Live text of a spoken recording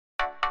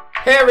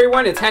Hey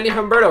everyone, it's Handy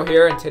Humberto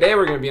here, and today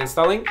we're going to be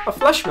installing a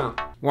flush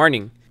mount.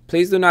 Warning,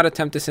 please do not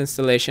attempt this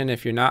installation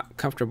if you're not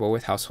comfortable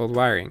with household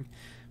wiring.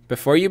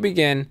 Before you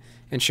begin,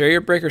 ensure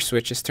your breaker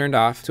switch is turned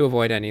off to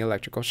avoid any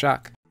electrical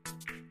shock.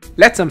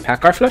 Let's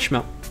unpack our flush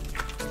mount.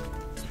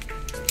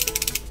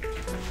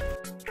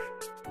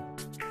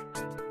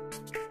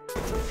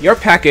 Your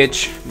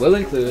package will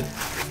include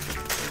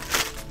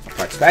a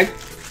parts bag,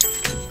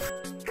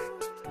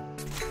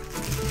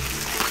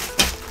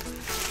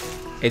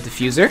 a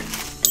diffuser,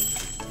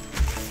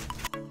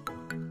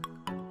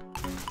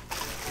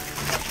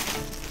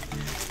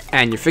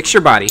 and your fixture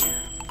body.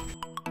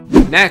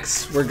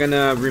 Next, we're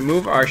gonna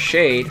remove our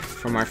shade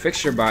from our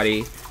fixture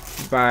body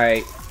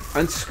by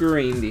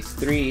unscrewing these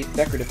three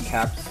decorative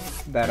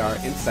caps that are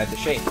inside the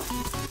shade.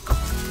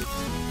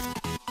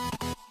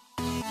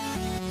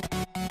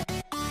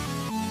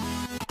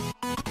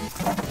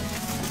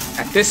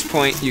 At this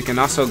point, you can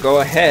also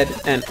go ahead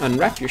and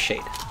unwrap your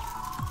shade.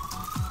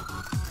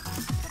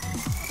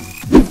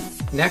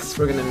 Next,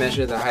 we're gonna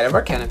measure the height of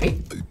our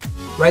canopy.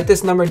 Write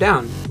this number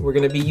down, we're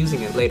gonna be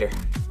using it later.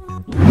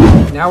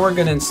 Now we're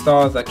gonna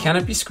install the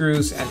canopy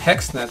screws and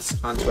hex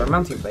nuts onto our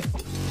mounting plate.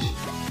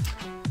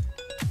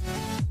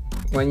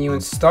 When you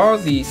install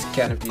these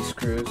canopy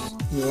screws,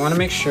 you wanna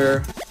make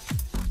sure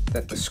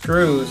that the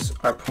screws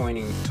are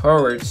pointing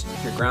towards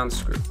your ground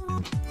screw.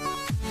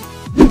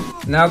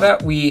 Now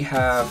that we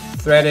have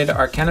threaded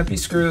our canopy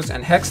screws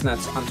and hex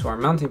nuts onto our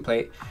mounting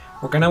plate,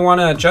 we're going to want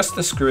to adjust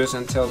the screws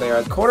until they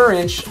are 1/4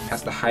 inch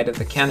as the height of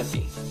the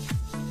canopy.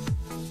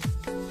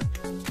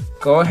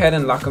 Go ahead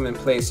and lock them in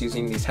place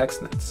using these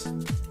hex nuts.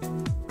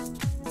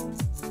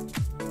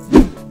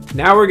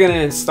 Now we're going to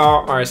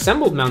install our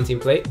assembled mounting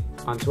plate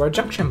onto our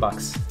junction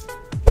box.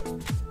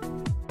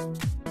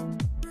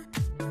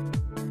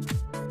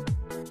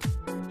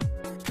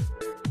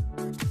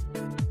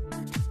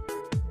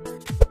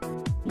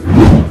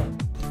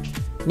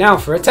 Now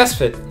for a test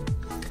fit.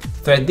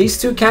 Thread these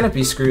two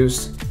canopy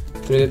screws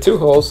through the two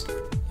holes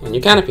in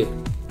your canopy.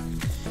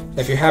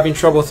 If you're having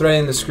trouble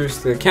threading the screws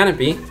to the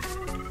canopy,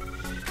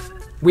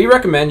 we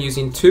recommend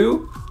using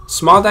two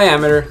small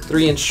diameter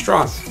 3-inch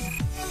straws.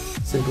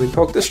 Simply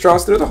poke the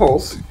straws through the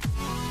holes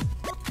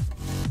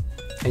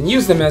and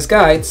use them as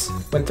guides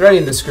when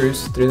threading the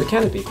screws through the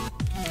canopy.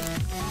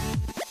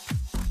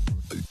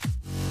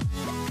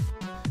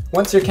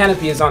 Once your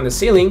canopy is on the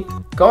ceiling,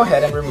 go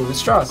ahead and remove the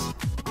straws.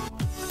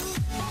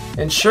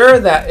 Ensure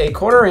that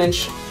 1/4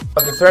 inch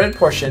of the threaded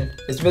portion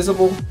is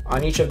visible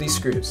on each of these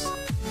screws.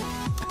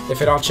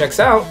 If it all checks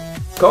out,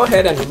 go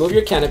ahead and remove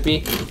your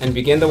canopy and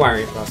begin the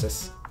wiring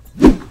process.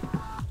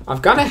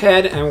 I've gone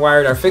ahead and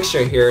wired our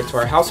fixture here to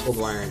our household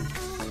wiring,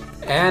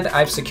 and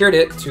I've secured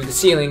it to the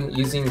ceiling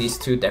using these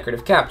two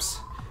decorative caps.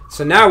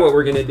 So now what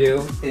we're going to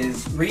do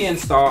is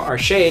reinstall our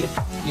shade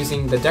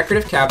using the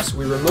decorative caps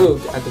we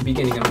removed at the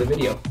beginning of the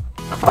video.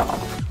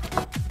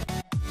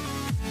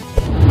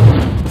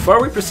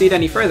 Before we proceed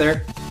any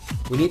further,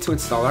 we need to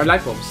install our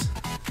light bulbs.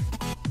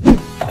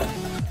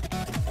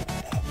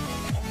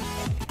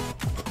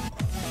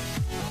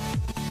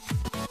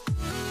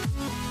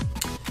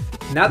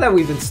 Now that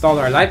we've installed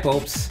our light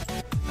bulbs,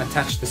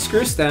 attach the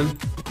screw stem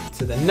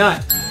to the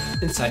nut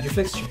inside your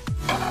fixture.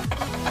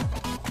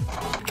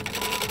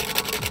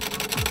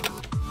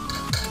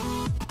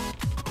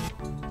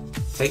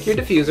 Take your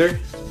diffuser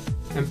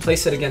and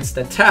place it against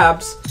the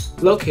tabs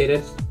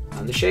located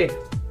on the shade.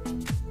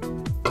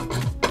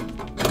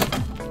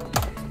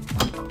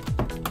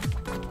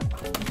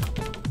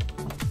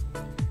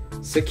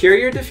 Secure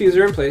your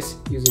diffuser in place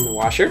using the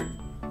washer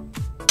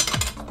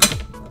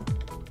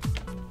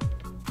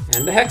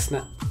and the hex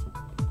nut.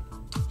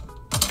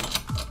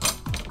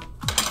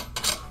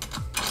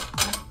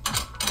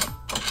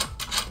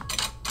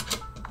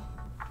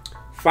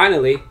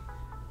 Finally,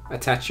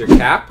 attach your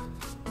cap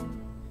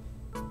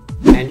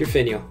and your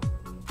finial.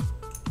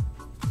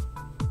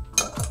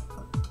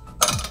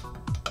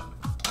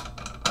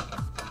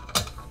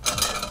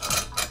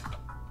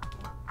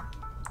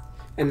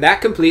 And that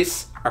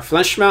completes our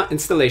flush mount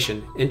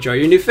installation. Enjoy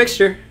your new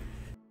fixture!